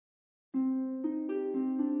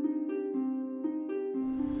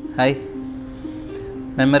Hi,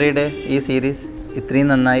 മെമ്മറിയുടെ ഈ series ഇത്രയും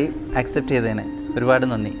നന്നായി ആക്സെപ്റ്റ് ചെയ്തതിന് ഒരുപാട്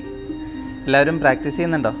നന്ദി. എല്ലാവരും പ്രാക്ടീസ്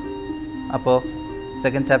ചെയ്യുന്നുണ്ടോ? അപ്പോൾ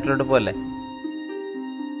സെക്കൻഡ് ചാപ്റ്ററിലോട്ട് പോകല്ലേ?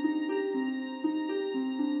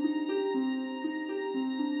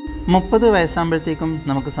 മുപ്പത് വയസ്സാകുമ്പോഴത്തേക്കും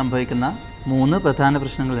നമുക്ക് സംഭവിക്കുന്ന 3 പ്രധാന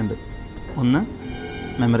പ്രശ്നങ്ങളുണ്ട്. 1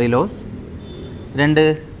 memory loss, 2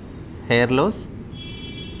 hair loss,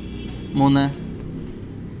 3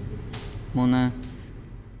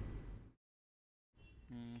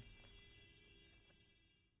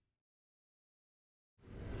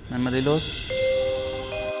 memory loss.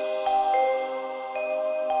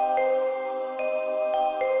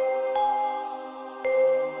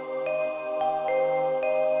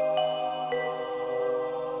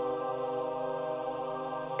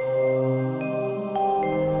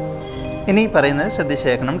 ഇനി പറയുന്നത്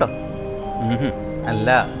ശ്രദ്ധിച്ചേക്കണം കേട്ടോ. അല്ല,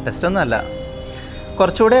 ടെസ്റ്റൊന്നും അല്ല.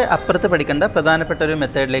 കുറച്ചുകൂടെ അപ്പുറത്ത് പഠിക്കേണ്ട പ്രധാനപ്പെട്ട ഒരു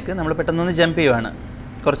മെത്തേഡിലേക്ക് നമ്മൾ പെട്ടെന്നൊന്ന് ജമ്പ് ചെയ്യുവാണ്.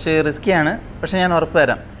 കുറച്ച് റിസ്ക്കിയാണ്, പക്ഷേ ഞാൻ ഉറപ്പ്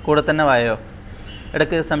തരാം, കൂടെ തന്നെ വായോ.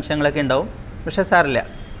 ഇടയ്ക്ക് സംശയങ്ങളൊക്കെ ഉണ്ടാവും, പക്ഷേ സാറില്ല,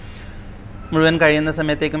 മുഴുവൻ കഴിയുന്ന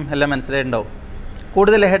സമയത്തേക്കും എല്ലാം മനസ്സിലായിട്ടുണ്ടാവും.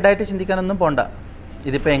 കൂടുതൽ ഹെഡായിട്ട് ചിന്തിക്കാനൊന്നും പോണ്ട.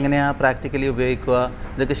 ഇതിപ്പോൾ എങ്ങനെയാണ് പ്രാക്ടിക്കലി ഉപയോഗിക്കുക,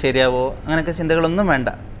 ഇതൊക്കെ ശരിയാവോ, അങ്ങനെയൊക്കെ ചിന്തകളൊന്നും വേണ്ട.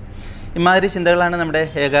 ഇമാതിരി ചിന്തകളാണ് നമ്മുടെ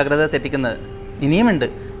ഏകാഗ്രത തെറ്റിക്കുന്നത്. ഇനിയുമുണ്ട്,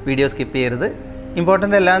 വീഡിയോ സ്കിപ്പ് ചെയ്യരുത്.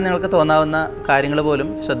 ഇമ്പോർട്ടൻ്റ് അല്ലാതെ നിങ്ങൾക്ക് തോന്നാവുന്ന കാര്യങ്ങൾ പോലും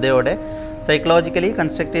ശ്രദ്ധയോടെ സൈക്കോളജിക്കലി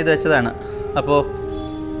കൺസ്ട്രക്ട് ചെയ്ത് വെച്ചതാണ്. അപ്പോൾ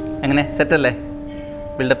എങ്ങനെ, സെറ്റല്ലേ?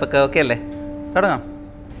 ബിൽഡപ്പൊക്കെ ഓക്കെ അല്ലേ? തുടങ്ങാം.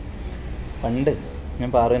 പണ്ട്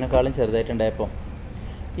ഞാൻ പാറുവിനേക്കാളും ചെറുതായിട്ടുണ്ടായപ്പോൾ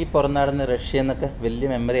ഈ പുറംനാടുന്ന റഷ്യ എന്നൊക്കെ വലിയ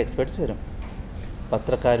മെമ്മറി എക്സ്പേർട്സ് വരും.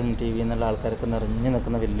 പത്രക്കാരും ടി വി എന്നുള്ള ആൾക്കാരൊക്കെ നിറഞ്ഞു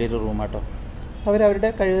നിൽക്കുന്ന വലിയൊരു റൂമാട്ടോ. അവരവരുടെ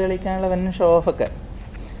കഴിവ് കളിക്കാനുള്ള വൻ ഷോ ഓഫൊക്കെ.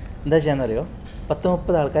 എന്താ ചെയ്യാന്നറിയോ?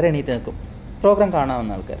 10-30 ആൾക്കാർ എണീറ്റ് നിൽക്കും. പ്രോഗ്രാം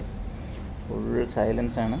കാണാവുന്ന ആൾക്കാർ. ഫുൾ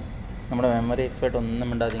സൈലൻസാണ്. നമ്മുടെ മെമ്മറി എക്സ്പേർട്ട് ഒന്നും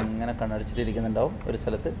മിണ്ടാതെ ഇങ്ങനെ കണ്ണടച്ചിട്ടിരിക്കുന്നുണ്ടാവും ഒരു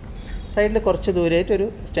സ്ഥലത്ത്. സൈഡിൽ കുറച്ച് ദൂരമായിട്ട് ഒരു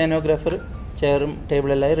സ്റ്റെനോഗ്രാഫർ ചെയറും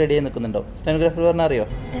ടേബിളെല്ലാം റെഡി ആയി നിൽക്കുന്നുണ്ടാവും. സ്റ്റെനോഗ്രാഫർ പറഞ്ഞാൽ അറിയോ?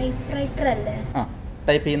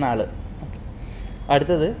 ടൈപ്പ് ചെയ്യുന്ന ആൾ.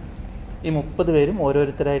 അടുത്തത് ഈ 30 പേരും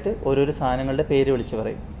ഓരോരുത്തരായിട്ട് ഓരോരോ സാധനങ്ങളുടെ പേര് വിളിച്ച്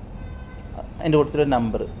പറയും. അതിൻ്റെ കൂട്ടത്തിലൊരു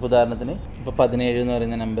നമ്പർ. ഉദാഹരണത്തിന് ഇപ്പോൾ 17 എന്ന്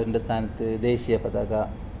പറയുന്ന നമ്പറിൻ്റെ സ്ഥാനത്ത് ദേശീയ പതാക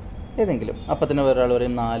ഏതെങ്കിലും. അപ്പം തന്നെ ഒരാൾ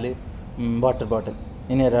പറയും 4 വാട്ടർ ബോട്ടിൽ.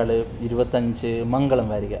 ഇനി ഒരാൾ 25 മംഗളം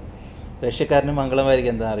വാരിക. റഷ്യക്കാരന് മംഗളം വാരിക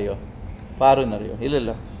എന്താ അറിയോ? പാറുവെന്നറിയോ?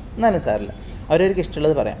 ഇല്ലല്ലോ. എന്നാലും സാറില്ല, അവരവർക്ക്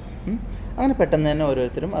ഇഷ്ടമുള്ളത് പറയാം. അങ്ങനെ പെട്ടെന്ന് തന്നെ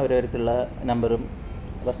ഓരോരുത്തരും അവരവർക്കുള്ള നമ്പറും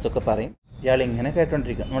വസ്തുവൊക്കെ പറയും. ഇയാൾ ഇങ്ങനെ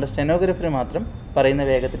കേട്ടോണ്ടിരിക്കും. നമ്മുടെ സ്റ്റെനോഗ്രാഫർ മാത്രം പറയുന്ന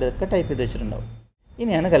വേഗത്തിൽ ഇതൊക്കെ ടൈപ്പ് ചെയ്ത് വെച്ചിട്ടുണ്ടാവും.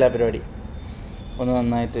 ഇനിയാണ് കലാപരിപാടി. ഒന്ന്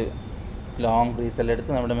നന്നായിട്ട് ലോങ് ബ്രീത്തെല്ലാം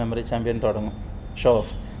എടുത്ത് നമ്മുടെ മെമ്മറി ചാമ്പ്യൻ തുടങ്ങും. Show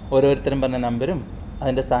of. ഓരോരുത്തരും പറഞ്ഞ നമ്പരും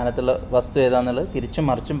അതിൻ്റെ സ്ഥാനത്തുള്ള വസ്തു ഏതാണെന്നുള്ളത് തിരിച്ചും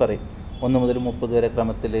മറിച്ചും പറയും. 1 മുതൽ 30 വരെ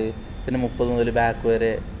ക്രമത്തിൽ, പിന്നെ 30 മുതൽ ബാക്ക്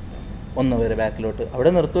വരെ, 1 വരെ ബാക്കിലോട്ട്. അവിടെ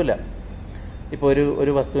നിർത്തൂല. ഇപ്പോൾ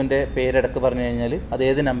ഒരു വസ്തുവിൻ്റെ പേരിടക്ക് പറഞ്ഞു കഴിഞ്ഞാൽ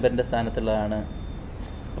അതേത് നമ്പറിൻ്റെ സ്ഥാനത്തുള്ളതാണ്.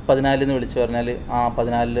 14 എന്ന് വിളിച്ച് പറഞ്ഞാൽ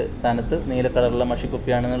 14 സ്ഥാനത്ത് നീല കളറുള്ള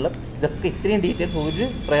മഷിക്കുപ്പിയാണെന്നുള്ള ഇതൊക്കെ ഇത്രയും ഡീറ്റെയിൽസ് ഒരു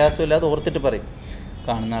പ്രയാസമില്ലാതെ ഓർത്തിട്ട് പറയും.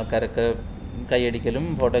 കാണുന്ന ആൾക്കാരൊക്കെ കൈയടിക്കലും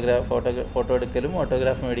ഫോട്ടോ എടുക്കലും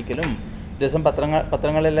ഓട്ടോഗ്രാഫ് മേടിക്കലും. ദിവസം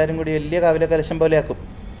പത്രങ്ങളെല്ലാവരും കൂടി വലിയ കാവിലെ കലശം പോലെ ആക്കും.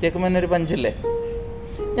 കേൾക്കുമ്പോൾ തന്നെ ഒരു പഞ്ചില്ലേ?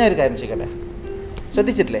 ഞാനൊരു കാര്യം ചെയ്യട്ടെ,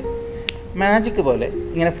 ശ്രദ്ധിച്ചിട്ടില്ലേ? മാജിക് പോലെ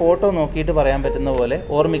ഇങ്ങനെ ഫോട്ടോ നോക്കിയിട്ട് പറയാൻ പറ്റുന്ന പോലെ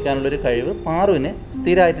ഓർമ്മിക്കാനുള്ളൊരു കഴിവ് പാറുവിന്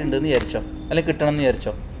സ്ഥിരമായിട്ടുണ്ടെന്ന് വിചാരിച്ചോ, അല്ലെങ്കിൽ കിട്ടണം എന്ന്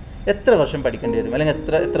വിചാരിച്ചോ. എത്ര വർഷം പഠിക്കേണ്ടി വരും? അല്ലെങ്കിൽ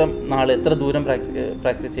എത്ര നാൾ, എത്ര ദൂരം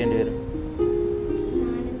പ്രാക്ടീസ് ചെയ്യേണ്ടി വരും?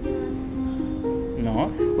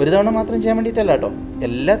 ഒരു തവണ മാത്രം ചെയ്യാൻ വേണ്ടിയിട്ടല്ല കേട്ടോ.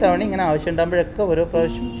 എല്ലാ തവണയും ഇങ്ങനെ ആവശ്യം ഉണ്ടാകുമ്പോഴൊക്കെ ഓരോ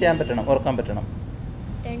പ്രാവശ്യം ചെയ്യാൻ പറ്റണം, ഓർക്കാൻ പറ്റണം.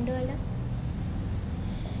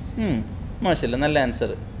 മോശമില്ല, നല്ല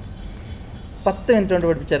ആൻസർ. 10 മിനിറ്റ് കൊണ്ട്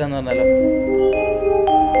പഠിപ്പിച്ചു തരാമെന്ന് പറഞ്ഞാലോ?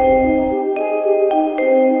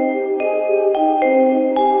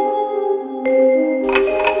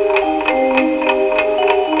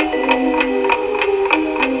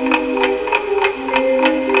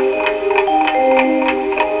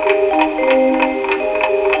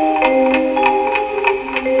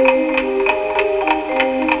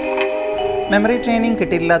 മെമ്മറി ട്രെയിനിങ്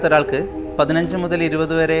കിട്ടിയില്ലാത്ത ഒരാൾക്ക് 15 മുതൽ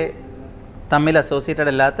 20 വരെ തമ്മിൽ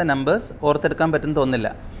അസോസിയേറ്റഡ് അല്ലാത്ത നമ്പേഴ്സ് ഓർത്തെടുക്കാൻ പറ്റുമെന്ന് തോന്നുന്നില്ല.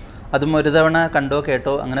 അതും ഒരു തവണ കണ്ടോ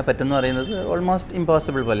കേട്ടോ അങ്ങനെ പറ്റുമെന്ന് പറയുന്നത് ഓൾമോസ്റ്റ്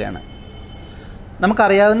ഇമ്പോസിബിൾ പോലെയാണ്.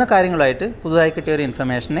 നമുക്കറിയാവുന്ന കാര്യങ്ങളായിട്ട് പുതുതായി കിട്ടിയ ഒരു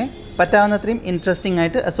ഇൻഫർമേഷനെ പറ്റാവുന്നത്രയും ഇൻട്രസ്റ്റിംഗ്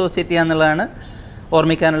ആയിട്ട് അസോസിയേറ്റ് ചെയ്യുക എന്നുള്ളതാണ്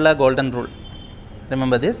ഓർമ്മിക്കാനുള്ള golden rule.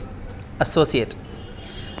 Remember this, associate.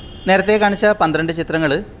 നേരത്തെ കാണിച്ച 12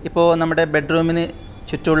 ചിത്രങ്ങൾ ഇപ്പോൾ നമ്മുടെ ബെഡ്റൂമിന്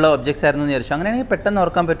ചുറ്റുമുള്ള ഒബ്ജക്ട്സ് ആയിരുന്നു എന്ന് വിചാരിച്ചു. അങ്ങനെയാണെങ്കിൽ പെട്ടെന്ന്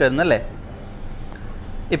ഓർക്കാൻ പറ്റുമായിരുന്നു അല്ലേ?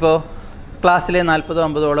 ഇപ്പോൾ ക്ലാസ്സിലെ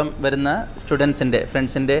 40-50ഓളം വരുന്ന സ്റ്റുഡൻസിൻ്റെ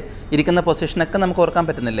ഫ്രണ്ട്സിൻ്റെ ഇരിക്കുന്ന പൊസിഷനൊക്കെ നമുക്ക് ഓർക്കാൻ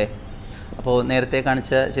പറ്റുന്നില്ലേ? അപ്പോൾ നേരത്തെ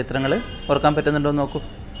കാണിച്ച ചിത്രങ്ങൾ ഓർക്കാൻ പറ്റുന്നുണ്ടോ എന്ന് നോക്കൂ.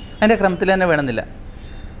 അതിൻ്റെ ക്രമത്തിൽ തന്നെ വേണമെന്നില്ല.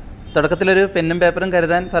 തുടക്കത്തിലൊരു പെന്നും പേപ്പറും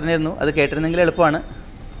കരുതാൻ പറഞ്ഞിരുന്നു. അത് കേട്ടിരുന്നെങ്കിൽ എളുപ്പമാണ്.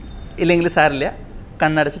 ഇല്ലെങ്കിൽ സാരില്ല,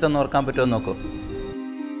 കണ്ണടച്ചിട്ടൊന്ന് ഓർക്കാൻ പറ്റുമോ നോക്കൂ.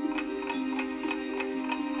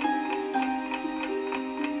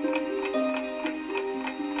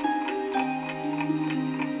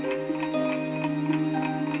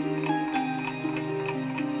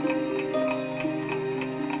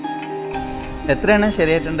 എത്രയാണ്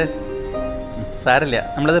ശരിയായിട്ടുണ്ട്? സാരില്ല,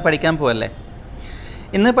 നമ്മളത് പഠിക്കാൻ പോവല്ലേ.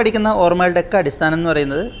 ഇന്ന് പഠിക്കുന്ന ഓർമ്മകളുടെയൊക്കെ അടിസ്ഥാനം എന്ന്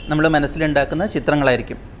പറയുന്നത് നമ്മൾ മനസ്സിലുണ്ടാക്കുന്ന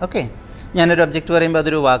ചിത്രങ്ങളായിരിക്കും. ഓക്കെ, ഞാനൊരു ഒബ്ജക്റ്റ് പറയുമ്പോൾ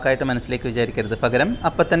അതൊരു വാക്കായിട്ട് മനസ്സിലേക്ക് വിചാരിക്കരുത്. പകരം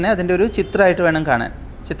അപ്പം തന്നെ അതിൻ്റെ ഒരു ചിത്രമായിട്ട് വേണം കാണാൻ.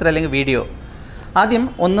 ചിത്രം അല്ലെങ്കിൽ വീഡിയോ. ആദ്യം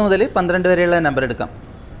 1 മുതൽ 12 വരെയുള്ള നമ്പർ എടുക്കാം.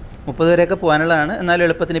 30 വരെയൊക്കെ പോകാനുള്ളതാണ്, എന്നാലും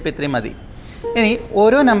എളുപ്പത്തിന് ഇപ്പോൾ ഇത്രയും മതി. ഇനി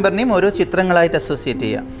ഓരോ നമ്പറിനെയും ഓരോ ചിത്രങ്ങളായിട്ട് അസോസിയേറ്റ്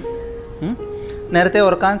ചെയ്യാം. നേരത്തെ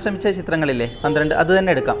ഓർക്കാൻ ശ്രമിച്ച ചിത്രങ്ങളില്ലേ 12, അത്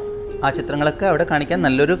തന്നെ എടുക്കാം. ആ ചിത്രങ്ങളൊക്കെ അവിടെ കാണിക്കാൻ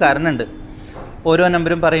നല്ലൊരു കാരണമുണ്ട്. ഓരോ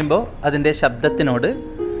നമ്പറും പറയുമ്പോൾ അതിൻ്റെ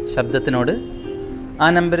ശബ്ദത്തിനോട് ആ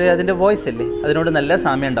നമ്പർ അതിൻ്റെ വോയിസ് ഇല്ലേ, അതിനോട് നല്ല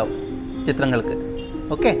സാമ്യം ഉണ്ടാവും ചിത്രങ്ങൾക്ക്.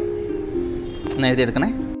 ഓക്കെ, ഒന്ന് എഴുതിയെടുക്കണേ.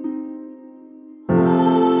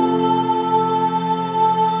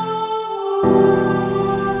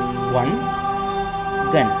 വൺ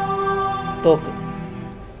ഗൺ, തോക്ക്.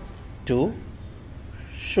 2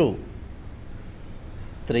 shoe.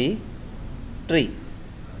 3 tree.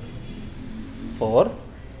 4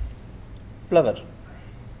 flower.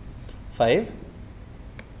 5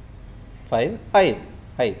 hive,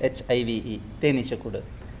 HIVE, തേനീച്ചക്കൂട്.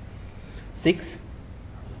 6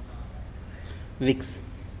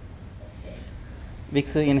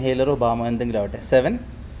 Vicks ഇൻഹേലറോ ബാമോ എന്തെങ്കിലും ആവട്ടെ. 7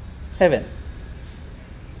 ഹെവൻ.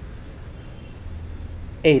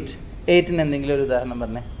 8 എന്തെങ്കിലും ഒരു ഉദാഹരണം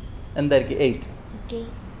പറഞ്ഞേ, എന്തായിരിക്കും? 8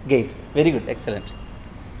 gate. Very good, excellent.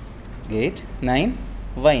 Gate. 9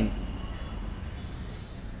 wine.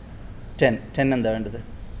 10 എന്താ വേണ്ടത്?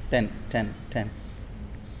 10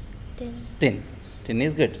 ടിൻ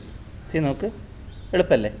ഈസ് ഗുഡ്. സി നോക്ക്,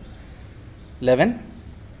 എളുപ്പമല്ലേ? 11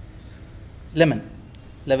 ലെമൺ.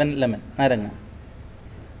 നാരങ്ങ.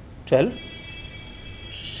 12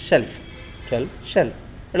 ഷെൽഫ്.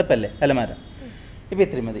 എളുപ്പമല്ലേ? അലമാര. ഇപ്പോൾ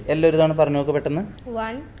ഇത്രയും മതി. എല്ലാവരും തവണ പറഞ്ഞു നോക്ക് പെട്ടെന്ന്.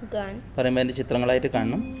 1 gun. പറയുമ്പോൾ അതിൻ്റെ ചിത്രങ്ങളായിട്ട്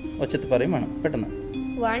കാണണം. ഒച്ചത്ത് പറയും വേണം പെട്ടെന്ന്.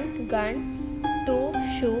 1 gun. 2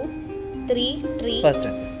 shoe. 3 tree.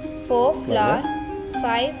 First. 4 flower.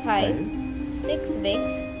 5 hive. 6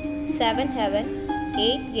 wicks. 7 heaven.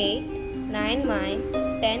 8 gate. 9 mine.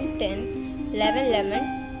 10 tin. 11 lemon.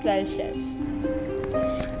 12 shelf.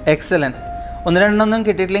 Excellent. 1-2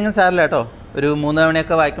 കിട്ടിയിട്ടില്ലെങ്കിൽ സാറില്ല കേട്ടോ. ഒരു 3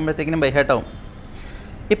 തവണയൊക്കെ വായിക്കുമ്പോഴത്തേക്കിനും ബൈഹാട്ടാവും.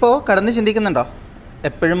 ഇപ്പോൾ കടന്ന് ചിന്തിക്കുന്നുണ്ടോ?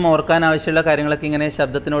 എപ്പോഴും ഓർക്കാൻ ആവശ്യമുള്ള കാര്യങ്ങളൊക്കെ ഇങ്ങനെ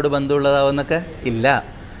ശബ്ദത്തിനോട് ബന്ധമുള്ളതാവുന്നൊക്കെ ഇല്ല.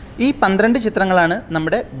 ഈ 12 ചിത്രങ്ങളാണ്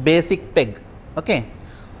നമ്മുടെ ബേസിക് പെഗ്. ഓക്കെ,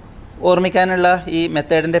 ഓർമ്മിക്കാനുള്ള ഈ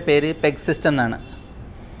മെത്തേഡിൻ്റെ പേര് പെഗ് സിസ്റ്റം എന്നാണ്.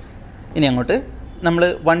 ഇനി അങ്ങോട്ട് നമ്മൾ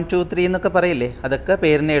 1 2 3 എന്നൊക്കെ പറയില്ലേ, അതൊക്കെ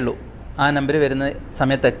പേരിനേ ഉള്ളൂ. ആ നമ്പർ വരുന്ന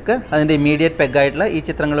സമയത്തൊക്കെ അതിൻ്റെ ഇമ്മീഡിയറ്റ് പെഗ്ഗായിട്ടുള്ള ഈ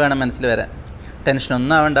ചിത്രങ്ങൾ വേണം മനസ്സിൽ വരാൻ.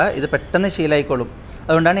 ടെൻഷനൊന്നും ആവണ്ട, ഇത് പെട്ടെന്ന് ശീലമായിക്കോളും.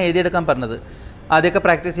 അതുകൊണ്ടാണ് എഴുതിയെടുക്കാൻ പറഞ്ഞത്. ആദ്യമൊക്കെ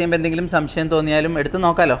പ്രാക്ടീസ് ചെയ്യുമ്പോൾ എന്തെങ്കിലും സംശയം തോന്നിയാലും എടുത്ത്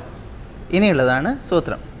നോക്കാമല്ലോ. ഇനിയുള്ളതാണ്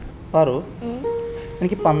സൂത്രം. പാറു,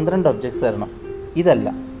 എനിക്ക് 12 ഒബ്ജക്ട്സ് തരണം. ഇതല്ല,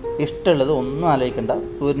 ഇഷ്ടമുള്ളത് ഒന്നും ആലോചിക്കണ്ട.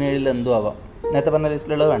 സൂര്യനേഴിൽ എന്തും ആവാം. നേരത്തെ പറഞ്ഞ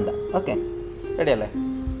ലിസ്റ്റിലുള്ളത് വേണ്ട. ഓക്കെ, റെഡിയല്ലേ?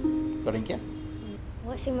 തുടങ്ങിക്കാം.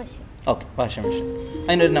 Washing machine. Okay, washing machine.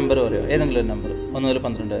 അതിനൊരു നമ്പർ പറയുമോ? ഏതെങ്കിലും ഒരു നമ്പർ 1 മുതൽ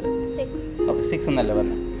 12 വരെ. 6. ഓക്കെ, 6 എന്നല്ല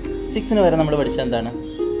പറഞ്ഞത്. 6ന് വരെ നമ്മൾ പഠിച്ചത് എന്താണ്?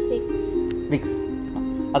 വിക്സ്.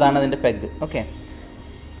 അതാണ് അതിൻ്റെ പെഗ്. ഓക്കെ,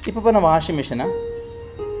 ഇപ്പോൾ പറഞ്ഞ വാഷിംഗ് മെഷീനാണ്.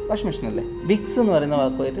 വാഷിംഗ് മെഷീനല്ലേ? വിക്സ് എന്ന് പറയുന്ന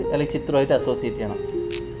വാക്കുമായിട്ട് അല്ലെങ്കിൽ ചിത്രമായിട്ട് അസോസിയേറ്റ് ചെയ്യണം.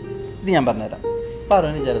 ഇത് ഞാൻ പറഞ്ഞുതരാം.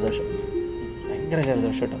 പാറുവിന് ജലദോഷം, ഭയങ്കര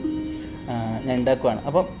ജലദോഷം കേട്ടോ. ഞാൻ ഉണ്ടാക്കുവാണ്.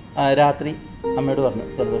 അപ്പം രാത്രി അമ്മയോട് പറഞ്ഞു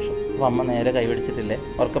ജലദോഷം. അപ്പോൾ അമ്മ നേരെ കൈപിടിച്ചിട്ടില്ലേ,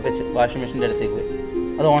 ഉറക്കപ്പിച്ച് വാഷിംഗ് മെഷീൻ്റെ അടുത്തേക്ക് പോയി.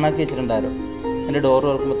 അത് ഓണാക്കി വെച്ചിട്ടുണ്ടായിരുന്നു. എൻ്റെ ഡോർ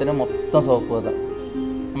തുറക്കുമ്പോഴത്തേനും മൊത്തം സോപ്പ് പോത.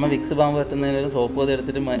 അമ്മ വിക്സ് പാമ്പ് പറ്റുന്നതിനൊരു സോപ്പ് പോത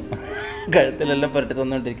എടുത്തിട്ട് കഴുത്തിലെല്ലാം പുരട്ടി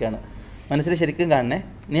തന്നുകൊണ്ടിരിക്കുകയാണ്. മനസ്സിൽ ശരിക്കും കാണണേ.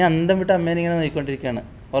 നീ അന്തം വിട്ട് അമ്മേനെ ഇങ്ങനെ നോക്കിക്കൊണ്ടിരിക്കുകയാണ്.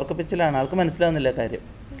 ഉറക്കപ്പിച്ചിലാണ്, ആൾക്ക് മനസ്സിലാവുന്നില്ല കാര്യം.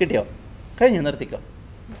 കിട്ടിയോ? കഴിഞ്ഞു, നിർത്തിക്കോ.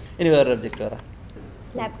 ഇനി വേറൊരു ഒബ്ജക്റ്റ് പറ.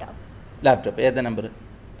 ലാപ്ടോപ്പ്. ഏതാ നമ്പർ?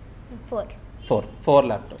 4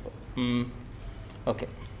 ലാപ്ടോപ്പ്. ഓക്കെ,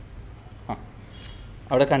 ആ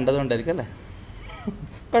അവിടെ കണ്ടതുകൊണ്ടായിരിക്കും അല്ലേ?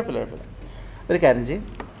 കുഴപ്പമില്ല. ഒരു കാര്യം ചെയ്യും,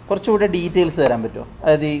 കുറച്ചുകൂടെ ഡീറ്റെയിൽസ് തരാൻ പറ്റുമോ?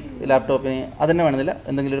 അതായത് ഈ ലാപ്ടോപ്പിന് അതന്നെ വേണമെന്നില്ല,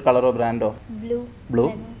 എന്തെങ്കിലും ഒരു കളറോ ബ്രാൻഡോ? ബ്ലൂ.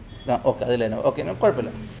 ഓക്കെ, അതിലേനോ? ഓക്കെ,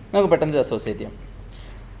 കുഴപ്പമില്ല. നമുക്ക് പെട്ടെന്ന് അസോസിയേറ്റ് ചെയ്യാം.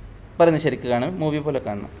 പറയുന്നത് ശരിക്കും കാണും, മൂവി പോലെ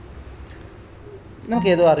കാണണം. നമുക്ക്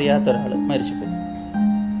ഏതോ അറിയാത്ത ഒരാൾ മരിച്ചുപോയി.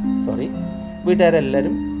 സോറി,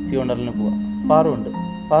 വീട്ടുകാരെല്ലാവരും ഫ്യൂണറലിന് പോവാം. പാറുണ്ട്.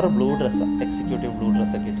 പാറു ബ്ലൂ ഡ്രസ്സാണ്, എക്സിക്യൂട്ടീവ് ബ്ലൂ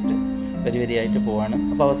ഡ്രസ്സൊക്കെ ഇട്ടിട്ട് വരിയായിട്ട് പോവാണ്.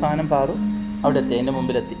 അപ്പോൾ അവസാനം പാറു അവിടെ എത്തി, അതിൻ്റെ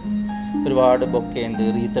മുമ്പിലെത്തി. ഒരുപാട് ബൊക്കെ ഉണ്ട്,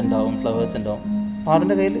 റീത്ത് ഉണ്ടാവും, ഫ്ലവേഴ്സ് ഉണ്ടാവും.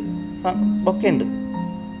 പാറുവിൻ്റെ കയ്യിൽ ബൊക്കെ ഉണ്ട്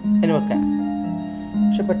അതിന് വെക്കാൻ.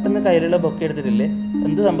 പക്ഷെ പെട്ടെന്ന് കയ്യിലുള്ള ബൊക്കെ എടുത്തിട്ടില്ലേ,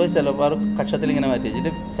 എന്ത് സംഭവിച്ചല്ലോ പാറു കക്ഷത്തിൽ ഇങ്ങനെ മാറ്റി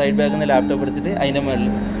വെച്ചിട്ട് സൈഡ് ബാഗിൽ നിന്ന് ലാപ്ടോപ്പ് എടുത്തിട്ട് അതിൻ്റെ മുകളിൽ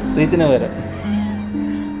റീത്തിന് പകരം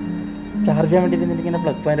ചാർജ് ചെയ്യാൻ വേണ്ടിയിട്ട് ഇങ്ങനെ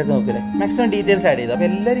പ്ലഗ് പോയിൻ്റ് ഒക്കെ നോക്കില്ലേ, മാക്സിമം ഡീറ്റെയിൽസ് ആഡ് ചെയ്തു. അപ്പോൾ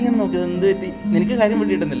എല്ലാവരും ഇങ്ങനെ നോക്കിയത് എന്ത് പറ്റി, നിനക്ക് കാര്യം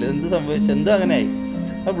പിടിയിട്ടുന്നില്ല, എന്ത് സംഭവിച്ചു, എന്തോ അങ്ങനെ ആയി.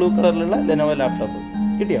 അപ്പോൾ ബ്ലൂ കളറിലുള്ള ലെനോവോ ലാപ്ടോപ്പ്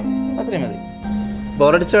കിട്ടിയോ? അത്രയും മതി.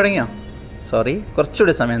 ബോറടിച്ചു തുടങ്ങിയോ? സോറി,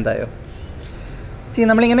 കുറച്ചുകൂടി സമയം തായോ.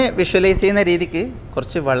 നമ്മളിങ്ങനെ വിഷ്വലൈസ് ചെയ്യുന്ന രീതിക്ക്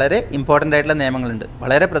കുറച്ച് വളരെ ഇമ്പോർട്ടൻ്റ് ആയിട്ടുള്ള നിയമങ്ങളുണ്ട്,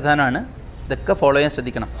 വളരെ പ്രധാനമാണ്. ഇതൊക്കെ ഫോളോ ചെയ്യാൻ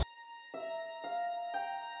ശ്രദ്ധിക്കണം.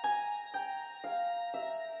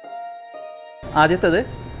 ആദ്യത്തത്,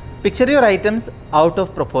 picture your items out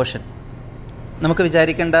of proportion. നമുക്ക്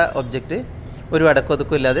വിചാരിക്കേണ്ട ഒബ്ജക്റ്റ് ഒരു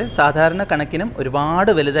അടക്കൊതുക്കും ഇല്ലാതെ സാധാരണ കണക്കിനും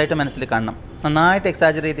ഒരുപാട് വലുതായിട്ട് മനസ്സിൽ കാണണം. നന്നായിട്ട്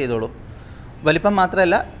എക്സാജറേറ്റ് ചെയ്തോളൂ. വലിപ്പം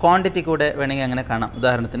മാത്രമല്ല, ക്വാണ്ടിറ്റി കൂടെ വേണമെങ്കിൽ അങ്ങനെ കാണാം.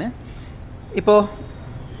 ഉദാഹരണത്തിന് ഇപ്പോൾ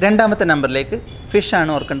രണ്ടാമത്തെ നമ്പറിലേക്ക്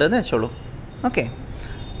ഫിഷാണ് ഓർക്കേണ്ടതെന്ന് വെച്ചോളൂ. ഓക്കെ,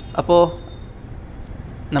 അപ്പോൾ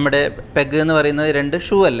നമ്മുടെ പെഗ് എന്ന് പറയുന്നത് 2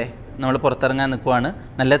 ഷൂ അല്ലേ. നമ്മൾ പുറത്തിറങ്ങാൻ നിൽക്കുവാണ്,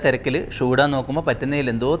 നല്ല തിരക്കിൽ ഷൂ ഇടാൻ നോക്കുമ്പോൾ പറ്റുന്നതിൽ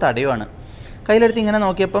എന്തോ തടയുവാണ്. കയ്യിലെടുത്ത് ഇങ്ങനെ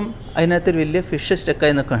നോക്കിയപ്പം അതിനകത്തൊരു വലിയ ഫിഷ്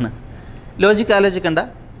സ്റ്റക്കായി നിൽക്കുകയാണ്. ലോജിക്ക് ആലോചിക്കണ്ട,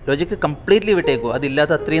 ലോജിക്ക് കംപ്ലീറ്റ്ലി വിട്ടേക്കൂ,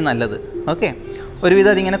 അതില്ലാത്ത അത്രയും നല്ലത്. ഓക്കെ,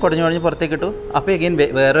 ഒരുവിധം അതിങ്ങനെ കുടഞ്ഞു പുറത്തേക്ക് ഇട്ടു. അപ്പോൾ എഗെയിൻ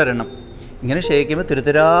വേറൊരെണ്ണം ഇങ്ങനെ ഷേക്കുമ്പോൾ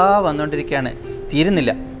തുരുതുരാ വന്നുകൊണ്ടിരിക്കുകയാണ്,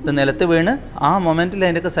 തീരുന്നില്ല. ഇത് നിലത്ത് വീണ് ആ മൊമെൻറ്റിൽ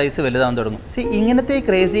അതിൻ്റെയൊക്കെ സൈസ് വലുതാവാൻ തുടങ്ങും. ഇങ്ങനത്തെ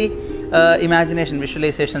ക്രേസി ഇമാജിനേഷൻ,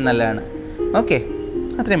 വിഷ്വലൈസേഷൻ നല്ലതാണ്. ഓക്കെ,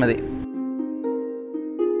 അത്രയും മതി.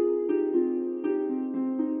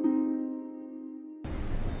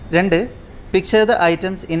 രണ്ട്, picture the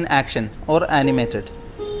items in action or animated.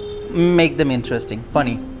 Make them interesting,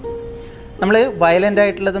 funny. നമ്മൾ വയലൻ്റ്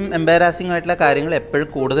ആയിട്ടുള്ളതും എംബാരാസിംഗ് ആയിട്ടുള്ള കാര്യങ്ങൾ എപ്പോഴും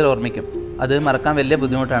കൂടുതൽ ഓർമ്മിക്കും. അത് മറക്കാൻ വലിയ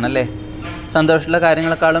ബുദ്ധിമുട്ടാണല്ലേ. സന്തോഷമുള്ള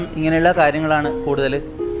കാര്യങ്ങളെക്കാളും ഇങ്ങനെയുള്ള കാര്യങ്ങളാണ് കൂടുതൽ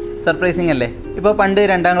സർപ്രൈസിങ് അല്ലേ. ഇപ്പോൾ പണ്ട്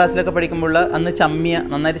 2ാം ക്ലാസ്സിലൊക്കെ പഠിക്കുമ്പോൾ അന്ന്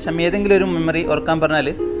നന്നായിട്ട് ചമ്മിയ ഏതെങ്കിലും ഒരു മെമ്മറി ഓർക്കാൻ പറഞ്ഞാൽ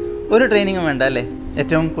ഒരു ട്രെയിനിങ്ങും വേണ്ട അല്ലേ.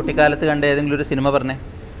 ഏറ്റവും കുട്ടിക്കാലത്ത് കണ്ട ഏതെങ്കിലും ഒരു സിനിമ പറഞ്ഞേ.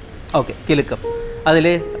 ഓക്കെ, കിലുക്കം. അതിൽ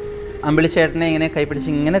അമ്പിളിച്ചേട്ടനെ ഇങ്ങനെ കൈപ്പിടിച്ച്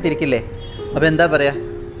ഇങ്ങനെ തിരിക്കില്ലേ. അപ്പോൾ എന്താ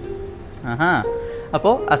പറയുക?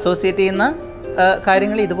 അപ്പോൾ അസോസിയേറ്റ് ചെയ്യുന്ന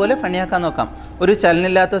കാര്യങ്ങൾ ഇതുപോലെ ഫണിയാക്കാൻ നോക്കാം. ഒരു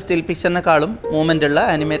ചലനില്ലാത്ത സ്റ്റിൽ പിക്ചറിനെക്കാളും മൂവ്മെൻ്റ് ഉള്ള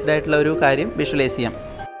ആനിമേറ്റഡ് ആയിട്ടുള്ള ഒരു കാര്യം വിഷ്വലൈസ് ചെയ്യാം.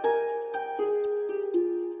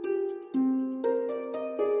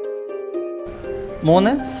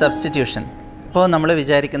 3, സബ്സ്റ്റിറ്റ്യൂഷൻ. ഇപ്പോൾ നമ്മൾ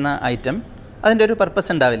വിചാരിക്കുന്ന ഐറ്റം അതിൻ്റെ ഒരു പർപ്പസ്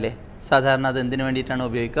ഉണ്ടാവില്ലേ. സാധാരണ അത് എന്തിനു വേണ്ടിയിട്ടാണ്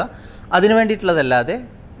ഉപയോഗിക്കുക, അതിന് വേണ്ടിയിട്ടുള്ളതല്ലാതെ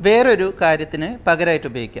വേറൊരു കാര്യത്തിന് പകരമായിട്ട്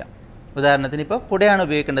ഉപയോഗിക്കുക. ഉദാഹരണത്തിന് ഇപ്പോൾ കുടയാണ്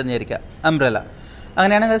ഉപയോഗിക്കേണ്ടതെന്ന് വിചാരിക്കുക, അംബ്രല.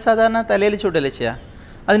 അങ്ങനെയാണെങ്കിൽ സാധാരണ തലയിൽ ചൂടല്ലേ ചെയ്യുക,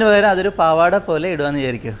 അതിന് പകരം അതൊരു പാവാട പോലെ ഇടുകയെന്ന്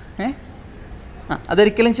വിചാരിക്കും.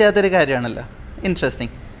 അതൊരിക്കലും ചെയ്യാത്തൊരു കാര്യമാണല്ലോ.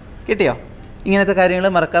 ഇൻട്രസ്റ്റിംഗ്. കിട്ടിയോ? ഇങ്ങനത്തെ കാര്യങ്ങൾ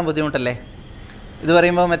മറക്കാൻ ബുദ്ധിമുട്ടല്ലേ. ഇത്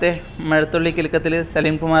പറയുമ്പോൾ മറ്റേ മഴത്തുള്ളി കിലുക്കത്തിൽ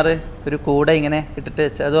സലീം കുമാർ ഒരു കൂട ഇങ്ങനെ ഇട്ടിട്ട്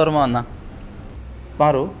വെച്ച് അത് ഓർമ്മ വന്നാ?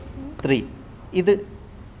 പാറു 3. ഇത്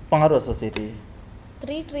പാറു അസോസിയേറ്റ് ചെയ്യും.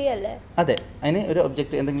 3 ട്രീ അല്ലേ? അതെ, അതിന് ഒരു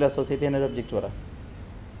ഒബ്ജക്റ്റ്, എന്തെങ്കിലും അസോസിയേറ്റ് ചെയ്യാൻ ഒരു ഒബ്ജക്റ്റ് പറ.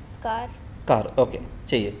 കാർ. ഓക്കെ,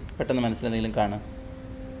 ചെയ്യ്. പെട്ടെന്ന് മനസ്സിലെന്തെങ്കിലും കാണാം.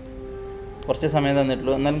 കുറച്ച് സമയം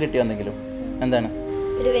തന്നിട്ടുള്ളൂ, എന്നാലും കിട്ടിയോ എന്തെങ്കിലും? എന്താണ്?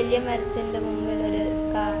 ഒരു വലിയ മരത്തിന്റെ മുമ്പിൽ ഒരു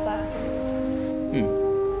കാർ പാർക്ക്.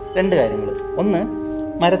 2 കാര്യങ്ങൾ. ഒന്ന്,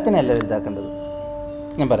 മരത്തിനല്ല വലുതാക്കേണ്ടത്.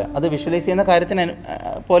 ഞാൻ പറയാം, അത് വിഷ്വലൈസ് ചെയ്യുന്ന കാര്യത്തിന്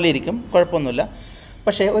പോലെ ഇരിക്കും, കുഴപ്പമൊന്നുമില്ല.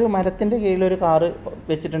 പക്ഷേ ഒരു മരത്തിൻ്റെ കീഴിൽ ഒരു കാറ്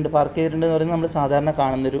വെച്ചിട്ടുണ്ട്, പാർക്ക് ചെയ്തിട്ടുണ്ട് എന്ന് പറയുന്നത് നമ്മൾ സാധാരണ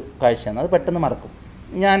കാണുന്നൊരു കാഴ്ചയാണ്. അത് പെട്ടെന്ന് മറക്കും.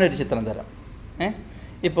 ഞാനൊരു ചിത്രം തരാം.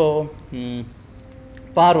 ഇപ്പോൾ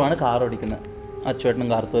പാറുവാണ് കാർ ഓടിക്കുന്നത്, അച്ചുവേട്ടനും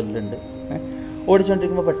കാർത്തോലുണ്ട്.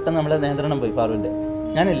 ഓടിച്ചുകൊണ്ടിരിക്കുമ്പോൾ പെട്ടെന്ന് നമ്മളെ നിയന്ത്രണം പോയി പാറുവിൻ്റെ.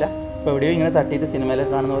 ഞാനില്ല, ഇപ്പോൾ എവിടെയോ ഇങ്ങനെ തട്ടിയിട്ട്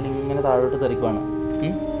സിനിമയിലൊക്കെ കാണുന്ന പോലെ ഇങ്ങനെ താഴോട്ട് തെറിക്കുവാണ്.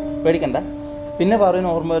 പേടിക്കണ്ട. പിന്നെ പാറുവിന്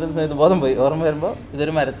ഓർമ്മ വരുന്ന ബോധം പോയി. ഓർമ്മ വരുമ്പോൾ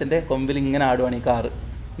ഇതൊരു മരത്തിൻ്റെ കൊമ്പിൽ ഇങ്ങനെ ആടുവാണ് ഈ കാറ്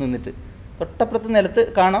നിന്നിട്ട്. തൊട്ടപ്പുറത്ത് നിലത്ത്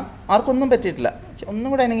കാണാം, ആർക്കൊന്നും പറ്റിയിട്ടില്ല. ഒന്നും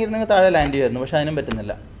കൂടെ അനങ്ങിയിരുന്നെങ്കിൽ താഴെ ലാൻഡ് ചെയ്യുമായിരുന്നു, പക്ഷേ അതിനും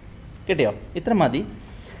പറ്റുന്നില്ല. കിട്ടിയോ? ഇത്ര മതി.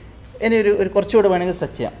 ഇനി ഒരു കുറച്ചുകൂടെ വേണമെങ്കിൽ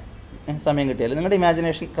സ്ട്രെച്ച് ചെയ്യാം, സമയം കിട്ടിയാൽ. നിങ്ങളുടെ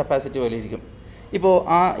ഇമാജിനേഷൻ കപ്പാസിറ്റി പോലെ ഇരിക്കും. ഇപ്പോൾ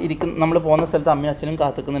നമ്മൾ പോകുന്ന സ്ഥലത്ത് അമ്മയും അച്ഛനും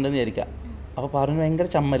കാത്തുക്കുന്നുണ്ടെന്ന് വിചാരിക്കുക. അപ്പോൾ പാറുവിന് ഭയങ്കര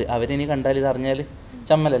ചമ്മൽ, അവരിനി കണ്ടാൽ ഇതറിഞ്ഞാൽ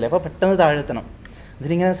ചമ്മലല്ലേ. അപ്പോൾ പെട്ടെന്ന് താഴെത്തണം.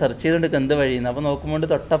 ഇതിലിങ്ങനെ സെർച്ച് ചെയ്തുകൊണ്ട് എന്ത് വഴിയുന്നു. അപ്പോൾ നോക്കുമ്പോൾ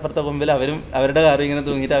തൊട്ടപ്പുറത്തെ മുമ്പിൽ അവരുടെ കാറും ഇങ്ങനെ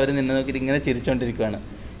തൂങ്ങിയിട്ട് അവർ നിന്നെ നോക്കിയിട്ട് ഇങ്ങനെ ചിരിച്ചുകൊണ്ടിരിക്കുകയാണ്.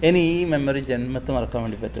 ഇനി ഈ മെമ്മറി ജന്മത്ത് മറക്കാൻ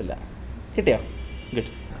വേണ്ടി പറ്റില്ല. കിട്ടിയോ?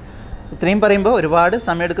 കിട്ടി. ഇത്രയും പറയുമ്പോൾ ഒരുപാട്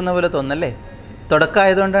സമയമെടുക്കുന്ന പോലെ തോന്നല്ലേ.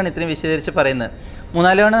 തുടക്കമായതുകൊണ്ടാണ് ഇത്രയും വിശദീകരിച്ച് പറയുന്നത്.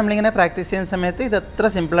 3-4 തവണ നമ്മളിങ്ങനെ പ്രാക്ടീസ് ചെയ്യുന്ന സമയത്ത് ഇത് എത്ര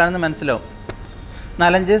സിമ്പിളാണെന്ന് മനസ്സിലാവും.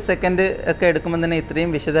 4-5 സെക്കൻഡ് ഒക്കെ എടുക്കുമ്പോൾ തന്നെ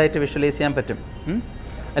ഇത്രയും വിശദമായിട്ട് വിഷ്വലൈസ് ചെയ്യാൻ പറ്റും.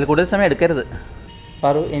 അതിൽ കൂടുതൽ സമയം എടുക്കരുത്.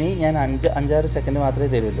 പാറു, ഇനി ഞാൻ 5-6 സെക്കൻഡ് മാത്രമേ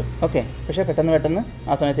തരുള്ളൂ. ഓക്കെ, പക്ഷേ പെട്ടെന്ന്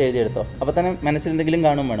ആ സമയത്ത് എഴുതിയെടുത്തോ. അപ്പോൾ തന്നെ മനസ്സിൽ എന്തെങ്കിലും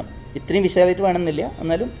കാണും വേണം. ഇത്രയും വിശദമായിട്ട് വേണമെന്നില്ല,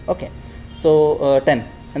 എന്നാലും ഓക്കെ. സോ 10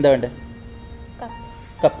 എന്താ വേണ്ടത്?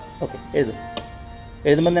 കപ്പ്. ഓക്കെ,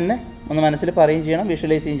 എഴുതുമ്പം തന്നെ ഒന്ന് മനസ്സിൽ പറയുകയും ചെയ്യണം,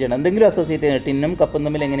 വിഷ്വലൈസ് ചെയ്യുകയും ചെയ്യണം. എന്തെങ്കിലും അസോസിയേറ്റ് ചെയ്യണം. ടിന്നും കപ്പും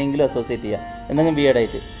തമ്മിൽ എങ്ങനെയെങ്കിലും അസോസിയേറ്റ് ചെയ്യുക. എന്തെങ്കിലും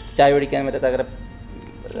വിയേഡായിട്ട് ചായ കുടിക്കാൻ മറ്റേ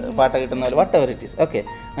പാട്ട കിട്ടുന്ന പോലെ what ever it is. Okay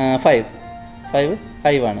 5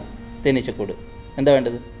 ഹൈവാണ്. തേനീച്ചക്കൂട്. എന്താ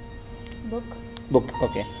വേണ്ടത്? ബുക്ക്.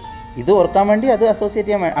 ഓക്കെ, ഇത് ഓർക്കാൻ വേണ്ടി അത് അസോസിയേറ്റ്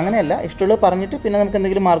ചെയ്യാൻ അങ്ങനെയല്ല, ഇഷ്ടമുള്ളത് പറഞ്ഞിട്ട് പിന്നെ നമുക്ക്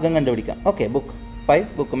എന്തെങ്കിലും മാർഗ്ഗം കണ്ടുപിടിക്കാം. Okay, book 5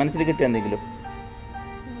 book. മനസ്സിൽ കിട്ടിയ എന്തെങ്കിലും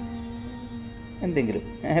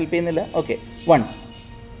ഹെൽപ്പ് ചെയ്യുന്നില്ല? ഓക്കെ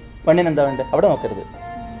 1 എന്താ വേണ്ടത്? അവിടെ നോക്കരുത്.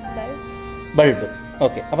 ബൾബ്.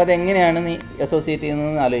 ഓക്കെ, അപ്പോൾ അതെങ്ങനെയാണ് നീ അസോസിയേറ്റ്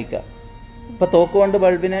ചെയ്യുന്നതെന്ന് ആലോചിക്കുക. ഇപ്പോൾ തോക്ക് കൊണ്ട്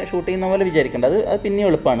ബൾബിനെ ഷൂട്ട് ചെയ്യുന്ന പോലെ വിചാരിക്കേണ്ട, അത് പിന്നെയും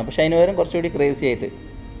എളുപ്പമാണ്. പക്ഷേ അതിന് പകരം കുറച്ചുകൂടി ക്രേസി ആയിട്ട്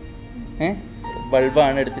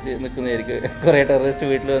ബൾബാണ് എടുത്തിട്ട് നിൽക്കുന്നതായിരിക്കും. കുറേ ടെററിസ്റ്റ്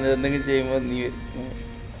വീട്ടിൽ വന്ന് എന്തെങ്കിലും ചെയ്യുമ്പോൾ നീ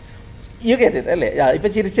യു ഗെറ്റ് ഇറ്റ് അല്ലേ?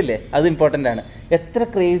 ഇപ്പോൾ ചിരിച്ചില്ലേ? അത് ഇമ്പോർട്ടൻ്റ് ആണ്. എത്ര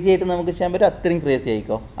ക്രേസി ആയിട്ട് നമുക്ക് ചെയ്യാൻ പറ്റും അത്രയും ക്രേസി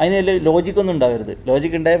ആയിക്കോ. അതിന് വലിയ ലോജിക്കൊന്നും ഉണ്ടാവരുത്.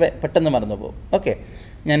 ലോജിക്ക് ഉണ്ടായ പെട്ടെന്ന് മറന്നു പോകും. ഓക്കെ,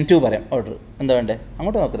 ഞാൻ 2 പറയാം. ഓർഡർ എന്താ വേണ്ടേ?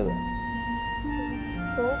 അങ്ങോട്ട് നോക്കരുത്.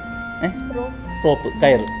 റോപ്പ്,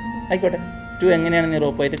 കയറ്. ആയിക്കോട്ടെ. 2 എങ്ങനെയാണ് നീ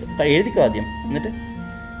റോപ്പായിട്ട് എഴുതിക്കോ ആദ്യം, എന്നിട്ട്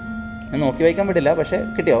ഞാൻ നോക്കി വായിക്കാൻ പറ്റില്ല, പക്ഷേ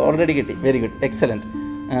കിട്ടിയോ? ഓൾറെഡി കിട്ടി. Very good, excellent.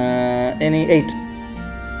 ഇനി 8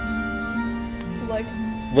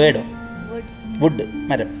 വേർഡോ? വുഡ്,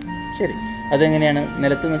 മരം. ശരി, അതെങ്ങനെയാണ്?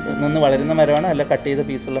 നിലത്ത് നിന്ന് വളരുന്ന മരമാണോ അല്ല കട്ട് ചെയ്ത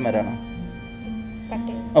പീസുള്ള മരമാണോ?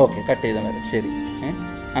 ഓക്കെ, കട്ട് ചെയ്ത മരം. ശരി,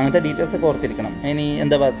 അങ്ങനത്തെ ഡീറ്റെയിൽസ് ഒക്കെ ഓർത്തിരിക്കണം. ഇനി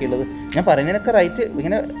എന്താ ബാക്കിയുള്ളത്? ഞാൻ പറയുന്നതിനൊക്കെ റൈറ്റ്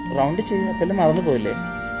ഇങ്ങനെ റൗണ്ട് ചെയ്യുക, അപ്പം എല്ലാം മറന്നു പോയില്ലേ?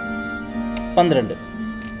 12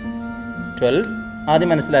 ആദ്യം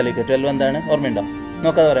മനസ്സിലാലോചിക്കുക. 12 എന്താണ്? ഓർമ്മയുണ്ടോ?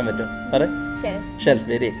 നോക്കാതെ പറയാൻ പറ്റുമോ? പറ. ഷെൽഫ്.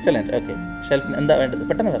 Very excellent. ഓക്കെ, ഷെൽഫിന് എന്താ വേണ്ടത്?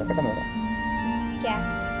 പെട്ടെന്ന് പറ.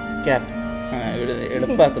 ക്യാപ്പ്. ഇവിടെ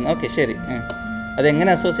എളുപ്പമാക്കുന്നു. ഓക്കെ, ശരി. അതെങ്ങനെ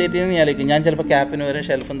അസോസിയേറ്റ് ചെയ്യുന്നത് ഞാൻ ആലോചിക്കും. ഞാൻ ചിലപ്പോൾ ക്യാപ്പിന് വരെ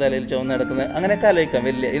ഷെൽഫും തലയിൽ ചുവന്ന് നടക്കുന്നത് അങ്ങനെയൊക്കെ ആലോചിക്കാം.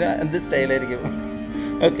 വലിയ എന്ത് സ്റ്റൈലായിരിക്കും.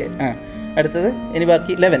 ഓക്കെ, അടുത്തത് ഇനി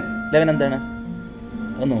ബാക്കി 11 എന്താണ്?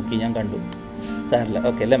 അത് നോക്കി ഞാൻ കണ്ടു, സാറില്ല.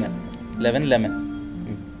 Okay, lemon.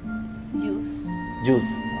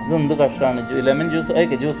 ജ്യൂസ്. അതെന്ത് കഷ്ടമാണ്. Lemon juice.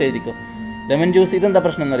 ഓക്കെ, ജ്യൂസ് എഴുതിക്കോ. Lemon juice. ഇതെന്താ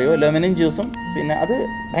പ്രശ്നം എന്നറിയോ? ലെമനും ജ്യൂസും പിന്നെ അത്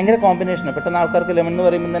ഭയങ്കര കോമ്പിനേഷനാണ്. പെട്ടെന്ന് ആൾക്കാർക്ക് ലെമൺ എന്ന്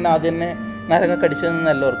പറയുമ്പോൾ തന്നെ ആദ്യം തന്നെ നാരങ്ങ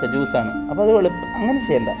കടിച്ചതെന്നല്ല ഓർക്കുക, ജ്യൂസാണ്. അപ്പോൾ അത് എളുപ്പം. അങ്ങനെ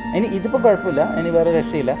ചെയ്യണ്ട. ഇനി ഇതിപ്പോൾ കുഴപ്പമില്ല, ഇനി വേറെ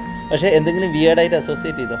രക്ഷയില്ല. പക്ഷേ എന്തെങ്കിലും വിയേർഡായിട്ട്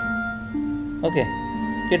അസോസിയേറ്റ് ചെയ്തോ. ഓക്കെ,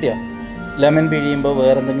 കിട്ടിയോ? ലെമൺ പിഴിയുമ്പോൾ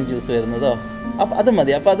വേറെ എന്തെങ്കിലും ജ്യൂസ് വരുന്നതോ? അപ്പോൾ അത്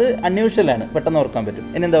മതി. അപ്പോൾ അത് അൺയൂഷ്വലാണ്, പെട്ടെന്ന് ഓർക്കാൻ പറ്റും.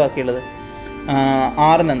 ഇനി എന്താ ബാക്കിയുള്ളത്?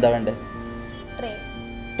 6 എന്താ വേണ്ടത്?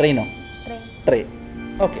 ട്രെയിനോ? ട്രേ.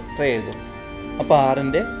 ഓക്കെ, ട്രേ എഴുതും. അപ്പോൾ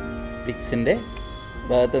 6ൻ്റെ പിക്സിൻ്റെ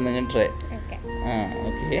ഭാഗത്ത് എന്തെങ്കിലും ട്രേ.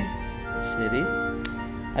 ഓക്കെ, ശരി.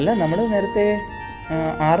 അല്ല, നമ്മൾ നേരത്തെ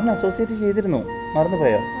 6 അസോസിയേറ്റ് ചെയ്തിരുന്നു,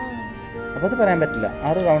 മറന്നുപോയോ? അപ്പോൾ അത് പറയാൻ പറ്റില്ല.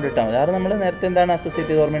 6 റൗണ്ട് ഇട്ടാൽ മതി. 6 നമ്മൾ നേരത്തെ എന്താണ്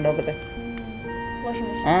അസോസിയേറ്റ് ചെയ്ത് ഓർമ്മയുണ്ട്? നോക്കട്ടെ.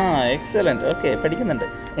 എക്സലൻറ്റ്. ഓക്കെ, പഠിക്കുന്നുണ്ട്.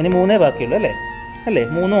 ഇനി 3 ബാക്കിയുള്ളൂ അല്ലേ? 3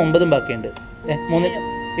 9 ബാക്കിയുണ്ട്. 3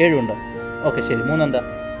 7 ഉണ്ടോ? ഓക്കെ, ശരി. 3 എന്താ?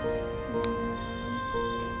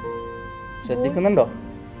 ശ്രദ്ധിക്കുന്നുണ്ടോ?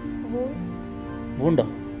 വൂണ്ടോ?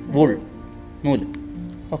 വൂൾ, നൂല്.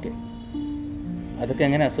 ഓക്കെ, അതൊക്കെ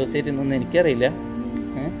എങ്ങനെ അസോസിയേറ്റ് ചെയ്യുന്നതെന്ന് എനിക്കറിയില്ല.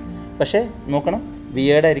 പക്ഷേ നോക്കണം,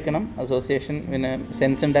 വിയേർഡായിരിക്കണം അസോസിയേഷൻ. പിന്നെ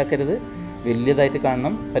സെൻസ് ഉണ്ടാക്കരുത്, വലിയതായിട്ട്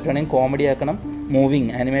കാണണം, പറ്റുവാണെങ്കിൽ കോമഡി ആക്കണം,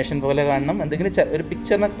 മൂവിങ് ആനിമേഷൻ പോലെ കാണണം, എന്തെങ്കിലും ഒരു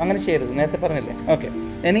പിക്ചറിന് അങ്ങനെ ചെയ്യരുത്. നേരത്തെ പറഞ്ഞില്ലേ? ഓക്കെ,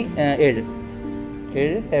 ഇനി 7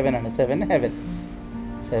 ഹെവനാണ്.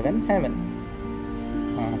 7 ഹെവൻ.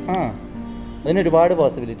 അതിന് ഒരുപാട്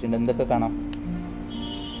പോസിബിലിറ്റി ഉണ്ട്. എന്തൊക്കെ കാണാം?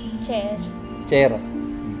 ചെയർ.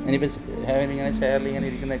 ഇനിയിപ്പോൾ ഹെവൻ ഇങ്ങനെ ചെയറിൽ ഇങ്ങനെ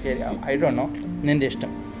ഇരിക്കുന്നതൊക്കെ ഐ ഡോണ്ട് നോ, നിൻ്റെ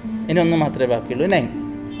ഇഷ്ടം. ഇനി 1 മാത്രമേ ബാക്കിയുള്ളൂ.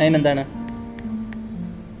 9 എന്താണ്?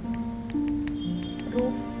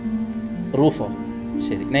 റൂഫോ?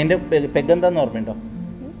 ശരി. 9ൻ്റെ പെഗ് എന്താന്ന് ഓർമ്മയുണ്ടോ?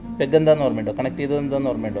 കണക്ട് ചെയ്തത് എന്താന്ന്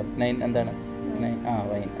ഓർമ്മയുണ്ടോ? 9 എന്താണ്?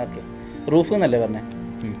 വൈൻ. ഓക്കെ, റൂഫ് എന്നല്ലേ പറഞ്ഞേ?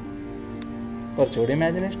 കുറച്ചുകൂടി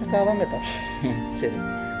ഇമാജിനേഷനൊക്കെ ആവാൻ കേട്ടോ. ശരി,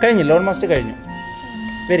 കഴിഞ്ഞില്ല? ഓൾമോസ്റ്റ് കഴിഞ്ഞു.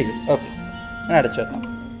 Very good. ഓക്കെ, ഞാൻ അടച്ചു വെക്കാം.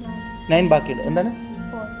 9 ബാക്കിയുണ്ട്. എന്താണ്?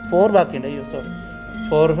 4 ബാക്കിയുണ്ട്. അയ്യോ സോറി.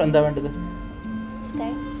 4 എന്താ വേണ്ടത്?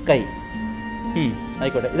 സ്കൈ.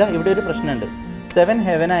 ആയിക്കോട്ടെ. ഇതാ ഇവിടെ ഒരു പ്രശ്നമുണ്ട്. 7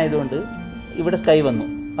 ഹെവൻ ആയതുകൊണ്ട് ഇവിടെ സ്കൈ വന്നു.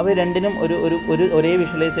 അപ്പോൾ രണ്ടിനും ഒരേ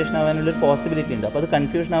വിഷ്വലൈസേഷൻ ആവാനുള്ളൊരു പോസിബിലിറ്റി ഉണ്ട്. അപ്പോൾ അത്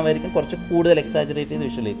കൺഫ്യൂഷൻ ആവായിരിക്കും. കുറച്ച് കൂടുതൽ എക്സാജറേറ്റ് ചെയ്ത്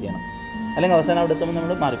വിഷ്വലൈസ് ചെയ്യണം, അല്ലെങ്കിൽ അവസാനം അവിടെ എത്തുമ്പോൾ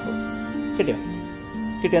നമ്മൾ മാറിപ്പോകും. കിട്ടിയോ?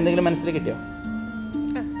 എന്തെങ്കിലും മനസ്സിൽ കിട്ടിയോ?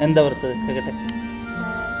 എന്താ ഓർത്തത്? കേട്ടെ.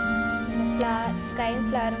 സ്കൈയും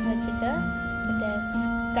ഫ്ലവറും വെച്ചിട്ട്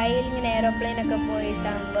സ്കൈയിൽ ഇങ്ങനെ എയറോപ്ലെയിൻ ഒക്കെ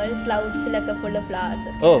പോയിട്ടാകുമ്പോൾ ക്ലൗഡ്സിലൊക്കെ full flowers.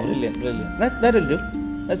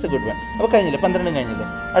 That's A good one. അപ്പോൾ കഴിഞ്ഞില്ലേ? 12 കഴിഞ്ഞില്ലേ?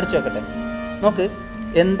 അടിച്ചു വെക്കട്ടെ. നോക്ക്,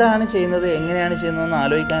 എന്താണ് ചെയ്യുന്നത്, എങ്ങനെയാണ് ചെയ്യുന്നതെന്ന്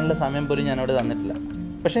ആലോചിക്കാനുള്ള സമയം പോലും ഞാനവിടെ തന്നിട്ടില്ല.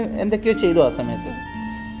 പക്ഷേ എന്തൊക്കെയോ ചെയ്തു. ആ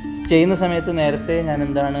ചെയ്യുന്ന സമയത്ത് നേരത്തെ ഞാൻ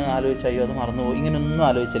എന്താണ് ആലോചിച്ച, അയ്യോ അത് മറന്നുപോയി, ഇങ്ങനെയൊന്നും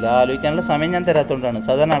ആലോചിച്ചില്ല. ആലോചിക്കാനുള്ള സമയം ഞാൻ തരാത്തതുകൊണ്ടാണ്.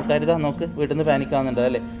 സാധാരണ ആൾക്കാർ ഇതാ നോക്ക്, വീട്ടിൽ നിന്ന് പാനിക്കാവുന്നുണ്ട്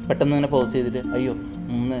അല്ലേ? പെട്ടെന്ന് ഇങ്ങനെ പോസ് ചെയ്തിട്ട് അയ്യോ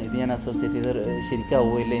ഇത് ഞാൻ അസോസിയേറ്റ് ചെയ്ത്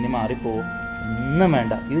ശരിക്കാവോ ഇല്ല, ഇനി മാറിപ്പോവോ? ഒന്നും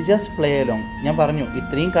വേണ്ട, യു ജസ്റ്റ് പ്ലേ അലോങ്. ഞാൻ പറഞ്ഞു,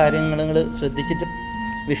 ഇത്രയും കാര്യങ്ങൾ നിങ്ങൾ ശ്രദ്ധിച്ചിട്ട്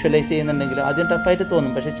വിഷ്വലൈസ് ചെയ്യുന്നുണ്ടെങ്കിൽ ആദ്യം ടഫായിട്ട്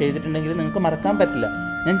തോന്നും, പക്ഷേ ചെയ്തിട്ടുണ്ടെങ്കിൽ നിങ്ങൾക്ക് മറക്കാൻ പറ്റില്ല.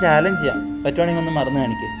 ഞാൻ ചാലഞ്ച് ചെയ്യാം, പറ്റുവാണെങ്കിൽ ഒന്ന് മറന്നു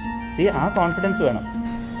കാണിക്കുക. ആ കോൺഫിഡൻസ് വേണം.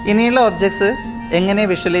 ഇനിയുള്ള ഒബ്ജക്ട്സ് എങ്ങനെ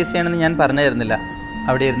വിഷ്വലൈസ് ചെയ്യണമെന്ന് ഞാൻ പറഞ്ഞു തരുന്നില്ല.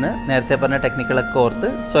 അവിടെ ഇരുന്ന് നേരത്തെ പറഞ്ഞ ടെക്നിക്കുകളൊക്കെ ഓർത്ത്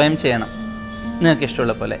സ്വയം ചെയ്യണം നിങ്ങൾക്ക്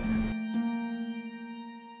ഇഷ്ടമുള്ള പോലെ.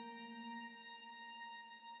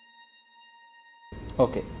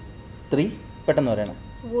 ഓക്കെ, 3 പെട്ടെന്ന് പറയണം.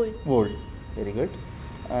 വൂൾ. Very good.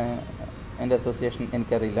 എൻ്റെ അസോസിയേഷൻ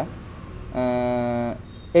എനിക്കറിയില്ല.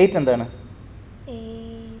 8 എന്താണ്?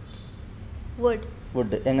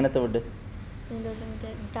 വുഡ്. എങ്ങനത്തെ വുഡ്?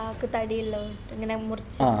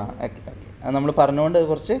 ആ ഓക്കെ ഓക്കെ, അത് നമ്മൾ പറഞ്ഞുകൊണ്ട്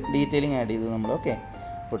കുറച്ച് ഡീറ്റെയിലിംഗ് ആഡ് ചെയ്തു നമ്മൾ. Okay,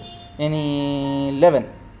 would. ഇനി 11.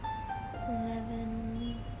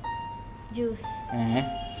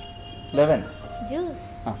 11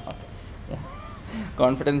 ആ ഓക്കെ,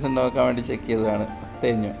 കോൺഫിഡൻസ് ഉണ്ടാക്കാൻ വേണ്ടി ചെക്ക് ചെയ്തതാണ്.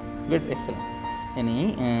 തെഞ്ഞു. Good, excellent. ഇനി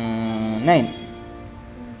 9.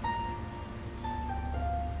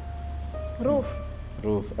 റൂഫ്.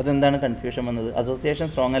 അതെന്താണ് കൺഫ്യൂഷൻ വന്നത്? അസോസിയേഷൻ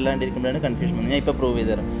സ്ട്രോങ് അല്ലാണ്ടിരിക്കുമ്പോഴാണ് കൺഫ്യൂഷൻ വന്നത്. ഞാൻ ഇപ്പോൾ പ്രൂവ്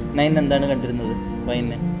ചെയ്ത് തരാം. 9 എന്താണ് കണ്ടിരുന്നത്?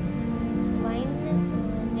 Wine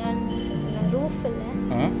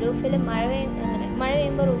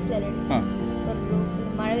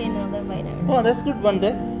that's good one.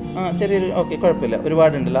 ചെറിയൊരു ഓക്കെ, കുഴപ്പമില്ല,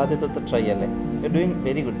 ഒരുപാടുണ്ടല്ലോ. ആദ്യത്തെ ട്രൈ അല്ലേ? You are doing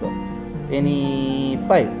very good. ഇനി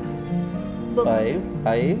 5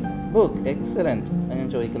 ബുക്ക്. എക്സലൻറ്റ്, ഞാൻ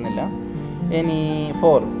ചോദിക്കുന്നില്ല. ഇനി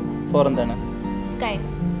 4 എന്താണ്?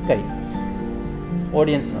 സ്കൈ.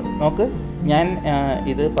 ഓഡിയൻസിനോട് നോക്ക്, ഞാൻ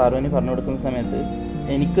ഇത് പാർവനി പറഞ്ഞു കൊടുക്കുന്ന സമയത്ത്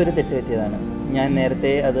എനിക്കൊരു തെറ്റ് പറ്റിയതാണ്. ഞാൻ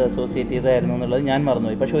നേരത്തെ അത് അസോസിയേറ്റ് ചെയ്തായിരുന്നു എന്നുള്ളത് ഞാൻ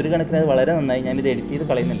മറന്നുപോയി. പക്ഷേ ഒരു കണക്കിന് അത് വളരെ നന്നായി. ഞാനിത് എഡിറ്റ് ചെയ്ത്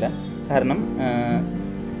കളയുന്നില്ല. കാരണം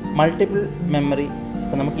മൾട്ടിപ്പിൾ മെമ്മറി,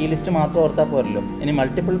 ഇപ്പം നമുക്ക് ഈ ലിസ്റ്റ് മാത്രം ഓർത്താൽ പോരല്ലോ. ഇനി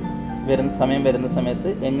മൾട്ടിപ്പിൾ വരുന്ന സമയത്ത്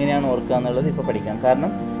എങ്ങനെയാണ് ഓർക്കുക എന്നുള്ളത് ഇപ്പോൾ പഠിക്കാം.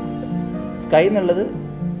 കാരണം സ്കൈ എന്നുള്ളത്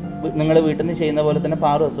നിങ്ങൾ വീട്ടിൽ നിന്ന് ചെയ്യുന്ന പോലെ തന്നെ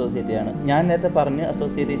പാറും അസോസിയേറ്റ് ചെയ്യാണ്. ഞാൻ നേരത്തെ പറഞ്ഞ്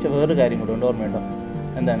അസോസിയേറ്റ് ചെയ്ത വേറൊരു കാര്യം കൂടെ ഉണ്ട്, ഓർമ്മയുണ്ടോ?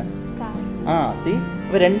 എന്താണ്? സി,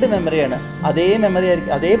 അപ്പോൾ 2 മെമ്മറിയാണ്. അതേ മെമ്മറി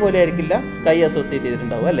ആയിരിക്കും, അതേപോലെ ആയിരിക്കില്ല സ്കൈ അസോസിയേറ്റ്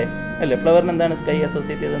ചെയ്തിട്ടുണ്ടാവും. അല്ലേ? ഫ്ലവറിന് എന്താണ് സ്കൈ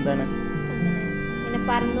അസോസിയേറ്റ് ചെയ്തത്? എന്താണ്?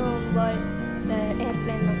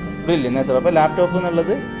 ബ്രില്യൻ. നേരത്തെ അപ്പോൾ ലാപ്ടോപ്പ്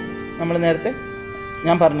എന്നുള്ളത് നമ്മൾ നേരത്തെ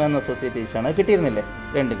ഞാൻ പറഞ്ഞതെന്ന് അസോസിയേറ്റ് ചെയ്യിച്ചാണ്. അത് കിട്ടിയിരുന്നില്ലേ?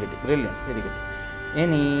 2 കിട്ടി. Brilliant, very good.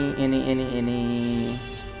 ഇനി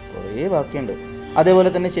കുറേ ബാക്കിയുണ്ട്. അതേപോലെ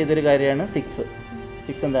തന്നെ ചെയ്തൊരു കാര്യമാണ് 6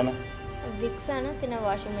 എന്താണ്? പിന്നെ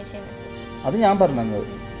വാഷിംഗ് മെഷീൻ. അത് ഞാൻ പറഞ്ഞു തന്നത്.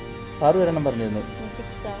 6 ഒരെണ്ണം പറഞ്ഞിരുന്നു.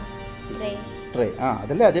 ട്രേ.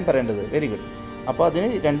 അതല്ലേ ആദ്യം പറയേണ്ടത്. Very good. അപ്പോൾ അതിന്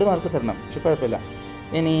 2 മാർക്ക് തരണം, പക്ഷെ കുഴപ്പമില്ല.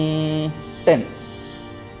 ഇനി 10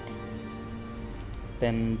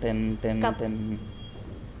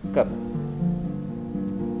 കപ്പ്.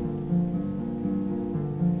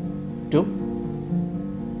 2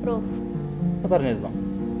 പറഞ്ഞിരുന്നോ?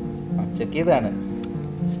 ചെക്ക് ചെയ്താണ്.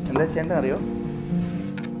 എന്താ ചെയ്യേണ്ടത് അറിയോ?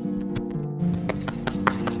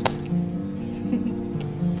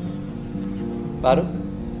 പാറു,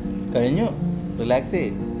 കഴിഞ്ഞു. റിലാക്സ്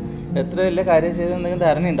ചെയ്യ്. എത്ര വലിയ കാര്യം ചെയ്തെന്തെങ്കിലും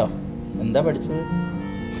ധാരണയുണ്ടോ? എന്താ പഠിച്ചത്?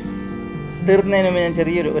 തീർന്നതിന് മുമ്പ് ഞാൻ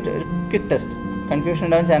ചെറിയൊരു ക്വിക്ക് ടെസ്റ്റ്. കൺഫ്യൂഷൻ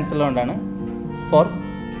ഉണ്ടാവാൻ ചാൻസ് ഉള്ളതുകൊണ്ടാണ്. 4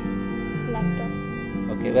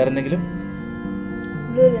 ഓക്കെ. വേറെ എന്തെങ്കിലും?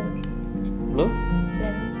 ബ്ലൂ.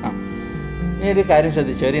 ഇനി ഒരു കാര്യം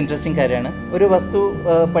ശ്രദ്ധിച്ചു, ഒരു ഇൻട്രസ്റ്റിംഗ് കാര്യമാണ്. ഒരു വസ്തു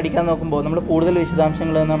പഠിക്കാൻ നോക്കുമ്പോൾ നമ്മൾ കൂടുതൽ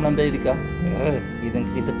വിശദാംശങ്ങൾ നമ്മൾ എന്താ എഴുതിക്കുക?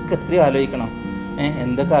 ഇതൊക്കെ എത്രയോ ആലോചിക്കണം,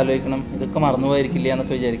 എന്തൊക്കെ ആലോചിക്കണം, ഇതൊക്കെ മറന്നുപോയിരിക്കില്ല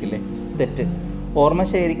എന്നൊക്കെ വിചാരിക്കില്ലേ? തെറ്റ്. ഓർമ്മ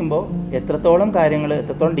ശേഖരിക്കുമ്പോൾ എത്രത്തോളം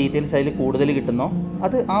ഡീറ്റെയിൽസ് അതിൽ കൂടുതൽ കിട്ടുന്നോ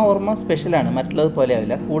അത് ആ ഓർമ്മ സ്പെഷ്യലാണ്, മറ്റുള്ളത് പോലെ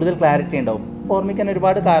ആവില്ല. കൂടുതൽ ക്ലാരിറ്റി ഉണ്ടാവും, ഓർമ്മിക്കാൻ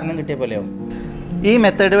ഒരുപാട് കാരണം കിട്ടിയ പോലെയാവും. ഈ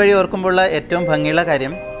മെത്തേഡ് വഴി ഓർക്കുമ്പോഴുള്ള ഏറ്റവും ഭംഗിയുള്ള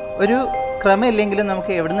കാര്യം, ഒരു ക്രമം ഇല്ലെങ്കിലും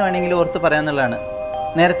നമുക്ക് എവിടെ നിന്ന് വേണമെങ്കിലും ഓർത്ത് പറയാമെന്നുള്ളതാണ്.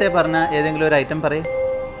 നേരത്തെ പറഞ്ഞ ഏതെങ്കിലും ഒരു ഐറ്റം പറയും.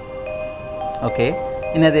 ഓക്കെ,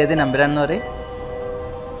 ഇനി അത് ഏത് നമ്പറാണെന്ന് പറയും.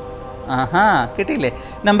 കിട്ടിയില്ലേ?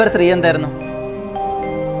 നമ്പർ 3 എന്തായിരുന്നു?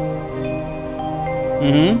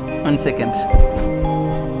 1 സെക്കൻഡ്.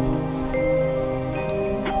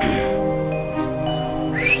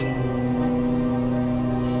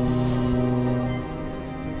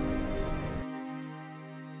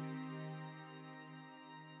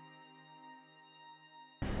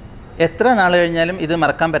 എത്ര നാൾ കഴിഞ്ഞാലും ഇത്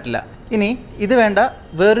മറക്കാൻ പറ്റില്ല. ഇനി ഇത് വേണ്ട,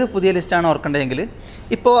 വേറൊരു പുതിയ ലിസ്റ്റാണ് ഓർക്കേണ്ടതെങ്കിൽ,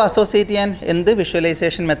 ഇപ്പോൾ അസോസിയേറ്റ് ചെയ്യാൻ എന്ത്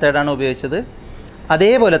വിഷ്വലൈസേഷൻ മെത്തേഡാണ് ഉപയോഗിച്ചത്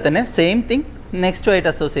അതേപോലെ തന്നെ സെയിം തിങ് നെക്സ്റ്റുമായിട്ട്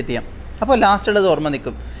അസോസിയേറ്റ് ചെയ്യാം. അപ്പോൾ ലാസ്റ്റുള്ളത് ഓർമ്മ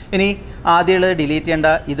നിൽക്കും. ഇനി ആദ്യമുള്ളത് ഡിലീറ്റ് ചെയ്യേണ്ട,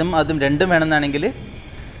 ഇതും അതും രണ്ടും വേണമെന്നാണെങ്കിൽ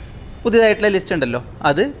പുതിയതായിട്ടുള്ള ലിസ്റ്റ് ഉണ്ടല്ലോ,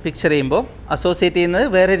 അത് പിക്ചർ ചെയ്യുമ്പോൾ അസോസിയേറ്റ് ചെയ്യുന്നത്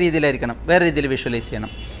വേറെ രീതിയിലായിരിക്കണം, വേറെ രീതിയിൽ വിഷ്വലൈസ്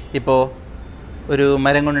ചെയ്യണം. ഇപ്പോൾ ഒരു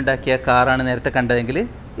മരം കൊണ്ടുണ്ടാക്കിയ കാറാണ് നേരത്തെ കണ്ടതെങ്കിൽ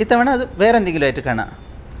ഇത്തവണ അത് വേറെ എന്തെങ്കിലും ആയിട്ട് കാണാം.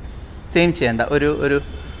 സെയിം ചെയ്യേണ്ട. ഒരു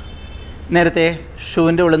നേരത്തെ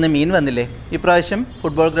ഷൂവിൻ്റെ ഉള്ളിൽ നിന്ന് മീൻ വന്നില്ലേ, ഇപ്രാവശ്യം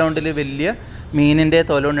ഫുട്ബോൾ ഗ്രൗണ്ടിൽ വലിയ മീനിൻ്റെ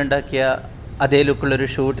തോലുകൊണ്ടുണ്ടാക്കിയ അതേ ലുക്കുള്ളൊരു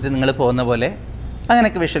ഷൂട്ടിൽ നിങ്ങൾ പോകുന്ന പോലെ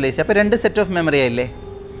അങ്ങനെയൊക്കെ വിഷ്വലൈസ് ചെയ്യുക. അപ്പോൾ 2 സെറ്റ് ഓഫ് മെമ്മറി ആയില്ലേ.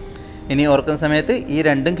 ഇനി ഓർക്കുന്ന സമയത്ത് ഈ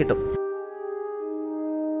 2ഉം കിട്ടും.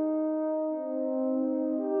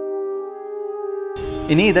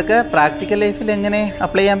 ഇനി ഇതൊക്കെ പ്രാക്ടിക്കൽ ലൈഫിൽ എങ്ങനെ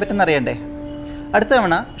അപ്ലൈ ചെയ്യാൻ പറ്റുമെന്ന് അറിയണ്ടേ? അടുത്ത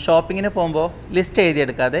തവണ ഷോപ്പിങ്ങിന് പോകുമ്പോൾ ലിസ്റ്റ്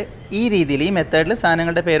എഴുതിയെടുക്കാതെ ഈ രീതിയിൽ, ഈ മെത്തേഡിൽ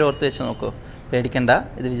സാധനങ്ങളുടെ പേര് ഓർത്ത് വെച്ച് നോക്കൂ. പേടിക്കണ്ട,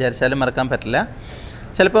 ഇത് വിചാരിച്ചാലും മറക്കാൻ പറ്റില്ല.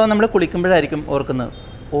 ചിലപ്പോൾ നമ്മൾ കുളിക്കുമ്പോഴായിരിക്കും ഓർക്കുന്നത്,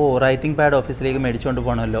 റൈറ്റിംഗ് പാഡ് ഓഫീസിലേക്ക് മേടിച്ചുകൊണ്ട്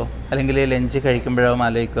പോകണമല്ലോ, അല്ലെങ്കിൽ ലഞ്ച് കഴിക്കുമ്പോഴാവും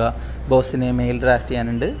ആലോചിക്കുക ബോസിന് മെയിൽ ഡ്രാഫ്റ്റ്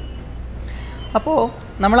ചെയ്യാനുണ്ട്. അപ്പോൾ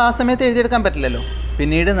നമ്മൾ ആ സമയത്ത് എഴുതിയെടുക്കാൻ പറ്റില്ലല്ലോ.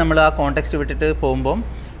 പിന്നീട് നമ്മൾ ആ കോണ്ടെക്സ്റ്റ് വിട്ടിട്ട് പോകുമ്പം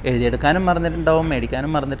എഴുതിയെടുക്കാനും മറന്നിട്ടുണ്ടാവും,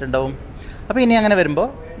 മേടിക്കാനും മറന്നിട്ടുണ്ടാവും. അപ്പോൾ ഇനി അങ്ങനെ വരുമ്പോൾ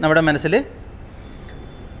നമ്മുടെ മനസ്സിൽ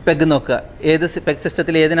പെഗ് നോക്കുക, ഏത് പെഗ്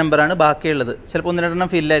സിസ്റ്റത്തിൽ ഏത് നമ്പറാണ് ബാക്കിയുള്ളത്. ചിലപ്പോൾ 1-2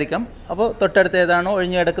 ഫില്ലായിരിക്കാം. അപ്പോൾ തൊട്ടടുത്ത് ഏതാണോ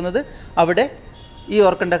ഒഴിഞ്ഞു കിടക്കുന്നത് അവിടെ ഈ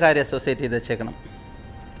ഓർക്കേണ്ട കാര്യം അസോസിയേറ്റ് ചെയ്ത് വെച്ചേക്കണം.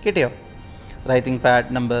 കിട്ടിയോ? Writing pad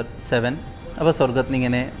number 7. അപ്പോൾ സ്വർഗത്തിന്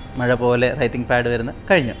ഇങ്ങനെ മഴ പോലെ റൈറ്റിംഗ് പാഡ് വരുന്ന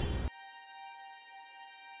കഴിഞ്ഞു.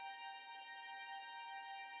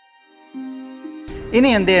 ഇനി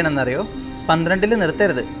എന്ത് ചെയ്യണമെന്നറിയോ? 12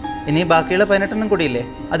 നിർത്തരുത്. ഇനി ബാക്കിയുള്ള 18 കൂടിയില്ലേ,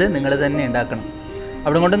 അത് നിങ്ങൾ തന്നെ ഉണ്ടാക്കണം.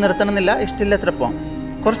 അവിടെ കൊണ്ട് നിർത്തണമെന്നില്ല, ഇഷ്ടമില്ലത്ര പോകാം.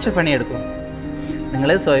 കുറച്ച് പണിയെടുക്കും. നിങ്ങൾ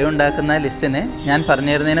സ്വയം ഉണ്ടാക്കുന്ന ലിസ്റ്റിന് ഞാൻ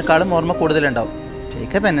പറഞ്ഞു തരുന്നതിനേക്കാളും ഓർമ്മ കൂടുതലുണ്ടാവും.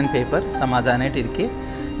 Take A pen and paper, സമാധാനമായിട്ടിരിക്കുക.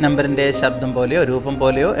 നമ്പറിൻ്റെ ശബ്ദം പോലെയോ രൂപം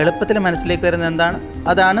പോലെയോ എളുപ്പത്തിൽ മനസ്സിലേക്ക് വരുന്നത് എന്താണ്,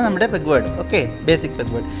 അതാണ് നമ്മുടെ peg word. Okay, basic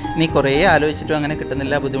peg word. ഇനി കുറേ ആലോചിച്ചിട്ടും അങ്ങനെ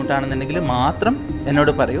കിട്ടുന്നില്ല, ബുദ്ധിമുട്ടാണെന്നുണ്ടെങ്കിൽ മാത്രം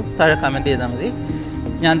എന്നോട് പറയൂ, താഴെ കമൻറ്റ് ചെയ്താൽ മതി.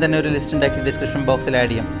 ഞാൻ തന്നെ ഒരു ലിസ്റ്റ് ഉണ്ടാക്കി ഡിസ്ക്രിപ്ഷൻ ബോക്സിൽ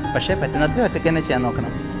ആഡ് ചെയ്യാം. പക്ഷേ പറ്റുന്നത്ര ഒറ്റയ്ക്ക് തന്നെ ചെയ്യാൻ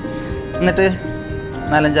നോക്കണം. എന്നിട്ട്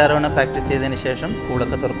 4-5 തവണ പ്രാക്ടീസ് ചെയ്തതിന് ശേഷം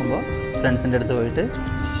സ്കൂളൊക്കെ തുറക്കുമ്പോൾ ഫ്രണ്ട്സിൻ്റെ അടുത്ത്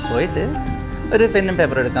പോയിട്ട് ഒരു പെന്നും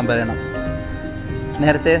പേപ്പർ എടുക്കാൻ പറയണം.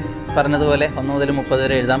 നേരത്തെ പറഞ്ഞതുപോലെ 1 മുതൽ 30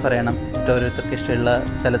 വരെ എഴുതാൻ പറയണം. ഓരോരുത്തർക്ക് ഇഷ്ടമുള്ള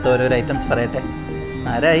സ്ഥലത്ത് ഓരോരോ ഐറ്റംസ് പറയട്ടെ.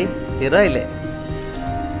 ആരായി? ഹീറോ ആയില്ലേ?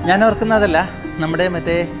 ഞാൻ ഓർക്കുന്നതല്ല, നമ്മുടെ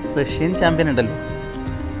മറ്റേ റഷ്യൻ ചാമ്പ്യൻ ഉണ്ടല്ലോ,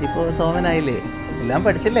 ഇപ്പോൾ സോമനായില്ലേ? എല്ലാം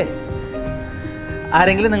പഠിച്ചില്ലേ?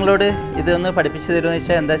 ആരെങ്കിലും നിങ്ങളോട് ഇതൊന്ന് പഠിപ്പിച്ചു തരുമെന്ന്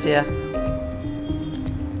വെച്ചാൽ എന്താ ചെയ്യുക?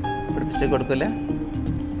 പഠിപ്പിച്ച് കൊടുക്കില്ല?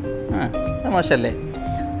 മോശമല്ലേ?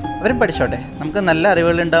 അവരും പഠിച്ചോട്ടെ. നമുക്ക് നല്ല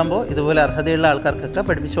അറിവുകളുണ്ടാകുമ്പോൾ ഇതുപോലെ അർഹതയുള്ള ആൾക്കാർക്കൊക്കെ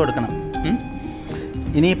പഠിപ്പിച്ചു കൊടുക്കണം.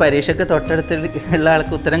 ഇനി പരീക്ഷയ്ക്ക് തൊട്ടടുത്തുള്ള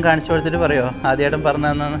ആൾക്ക് ഉത്തരം കാണിച്ചു കൊടുത്തിട്ട് പറയുമോ ആദ്യമായിട്ടും പറഞ്ഞു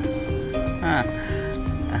തന്നെന്ന്?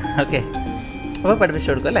 ഓക്കെ, അപ്പോൾ പഠിപ്പിച്ചു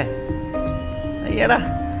കൊടുക്കും അല്ലേ? അയ്യടാ,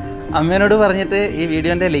 അമ്മേനോട് പറഞ്ഞിട്ട് ഈ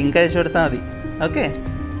വീഡിയോൻ്റെ ലിങ്ക് അയച്ചു കൊടുത്താൽ മതി. ഓക്കെ,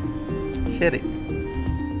 ശരി.